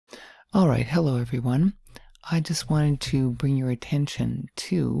All right, hello everyone. I just wanted to bring your attention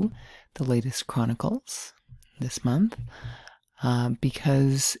to the latest Chronicles this month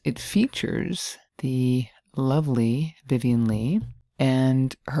because it features the lovely Vivien Leigh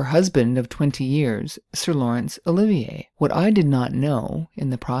and her husband of 20 years, Sir Laurence Olivier. What I did not know in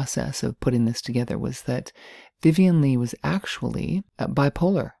the process of putting this together was that Vivien Leigh was actually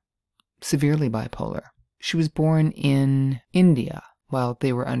bipolar, severely bipolar. She was born in India while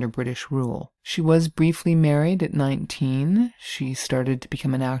they were under British rule. She was briefly married at 19. She started to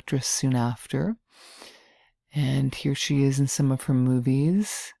become an actress soon after. And here she is in some of her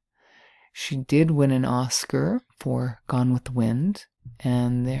movies. She did win an Oscar for Gone with the Wind.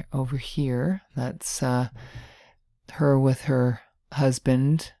 And there, over here, that's her with her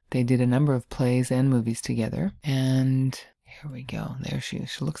husband. They did a number of plays and movies together. And here we go. There she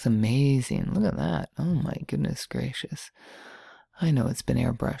is. She looks amazing. Look at that. Oh my goodness gracious. I know it's been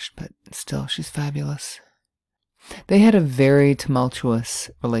airbrushed, but still, she's fabulous. They had a very tumultuous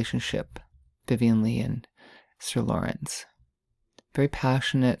relationship, Vivien Leigh and Sir Laurence. Very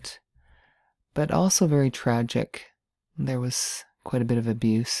passionate, but also very tragic. There was quite a bit of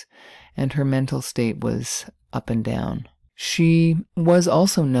abuse, and her mental state was up and down. She was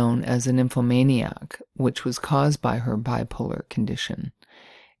also known as a nymphomaniac, which was caused by her bipolar condition.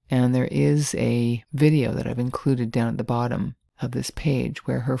 And there is a video that I've included down at the bottom of this page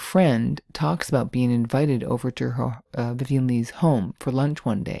where her friend talks about being invited over to her Vivien Leigh's home for lunch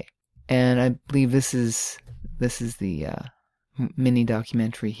one day. And I believe this is the mini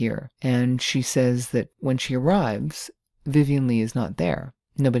documentary here. And she says that when she arrives, Vivien Leigh is not there.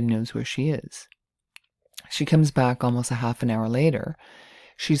 Nobody knows where she is. She comes back almost a half an hour later.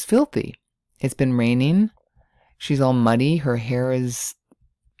 She's filthy. It's been raining. She's all muddy. Her hair is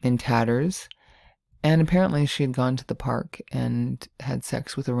in tatters. And apparently she had gone to the park and had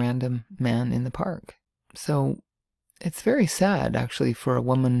sex with a random man in the park. So it's very sad, actually, for a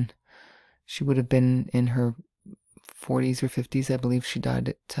woman. She would have been in her 40s or 50s. I believe she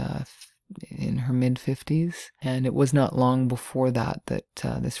died in her mid-50s. And it was not long before that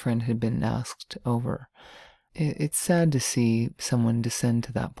this friend had been asked over. It's sad to see someone descend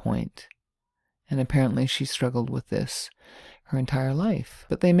to that point. And apparently she struggled with this her entire life.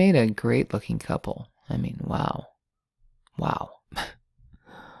 But they made a great-looking couple. I mean, wow. Wow. And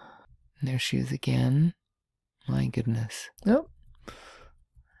there she is again. My goodness. Oh.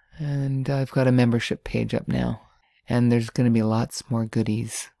 And I've got a membership page up now. And there's going to be lots more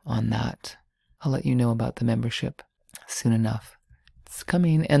goodies on that. I'll let you know about the membership soon enough. It's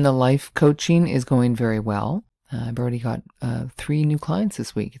coming. And the life coaching is going very well. I've already got 3 new clients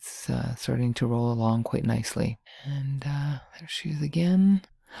this week. It's starting to roll along quite nicely. And there she is again.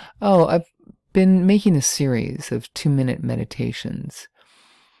 Oh, I've been making a series of 2-minute meditations.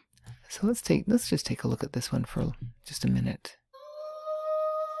 So let's just take a look at this one for just a minute.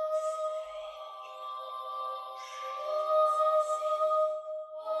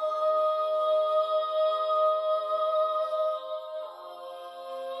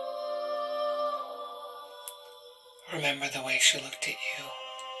 Remember the way she looked at you,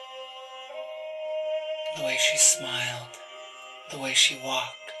 the way she smiled, the way she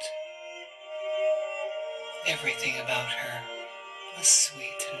walked. Everything about her was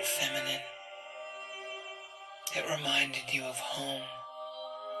sweet and feminine. It reminded you of home,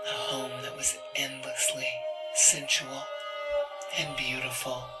 a home that was endlessly sensual and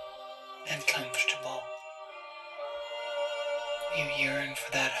beautiful and comfortable. You yearn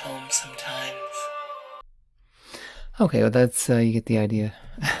for that home sometimes. Okay, well that's, you get the idea.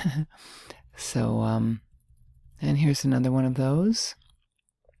 So, and here's another one of those.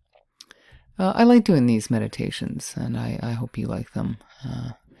 I like doing these meditations, and I hope you like them.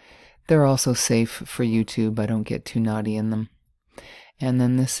 They're also safe for YouTube. I don't get too naughty in them. And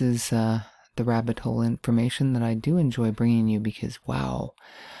then this is the rabbit hole information that I do enjoy bringing you because, wow,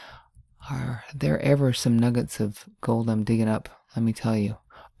 are there ever some nuggets of gold I'm digging up, let me tell you.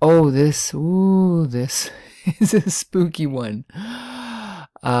 Oh, this is a spooky one.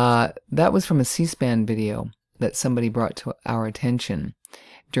 That was from a C-SPAN video that somebody brought to our attention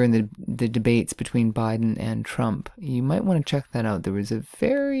during the debates between Biden and Trump. You might want to check that out. There was a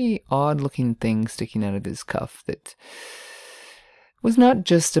very odd-looking thing sticking out of his cuff that was not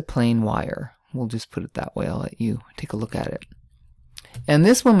just a plain wire. We'll just put it that way. I'll let you take a look at it. And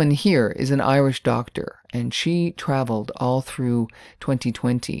this woman here is an Irish doctor, and she traveled all through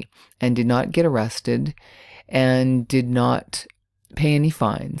 2020 and did not get arrested and did not pay any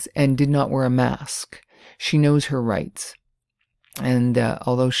fines and did not wear a mask. She knows her rights. And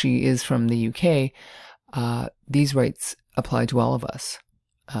although she is from the UK, these rights apply to all of us.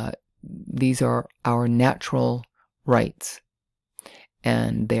 these are our natural rights,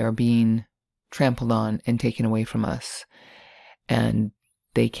 and they are being trampled on and taken away from us. And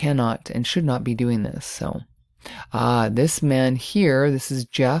they cannot and should not be doing this. So, this man here, this is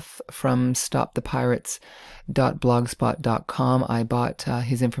Jeff from stopthepirates.blogspot.com. I bought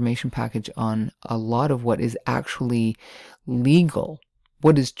his information package on a lot of what is actually legal,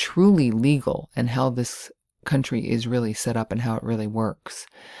 what is truly legal, and how this country is really set up and how it really works.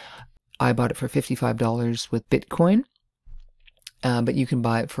 I bought it for $55 with Bitcoin, but you can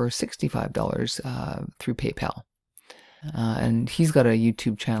buy it for $65 through PayPal. And he's got a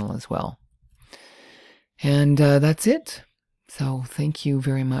YouTube channel as well. And that's it. So thank you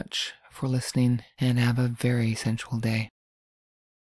very much for listening, and have a very sensual day.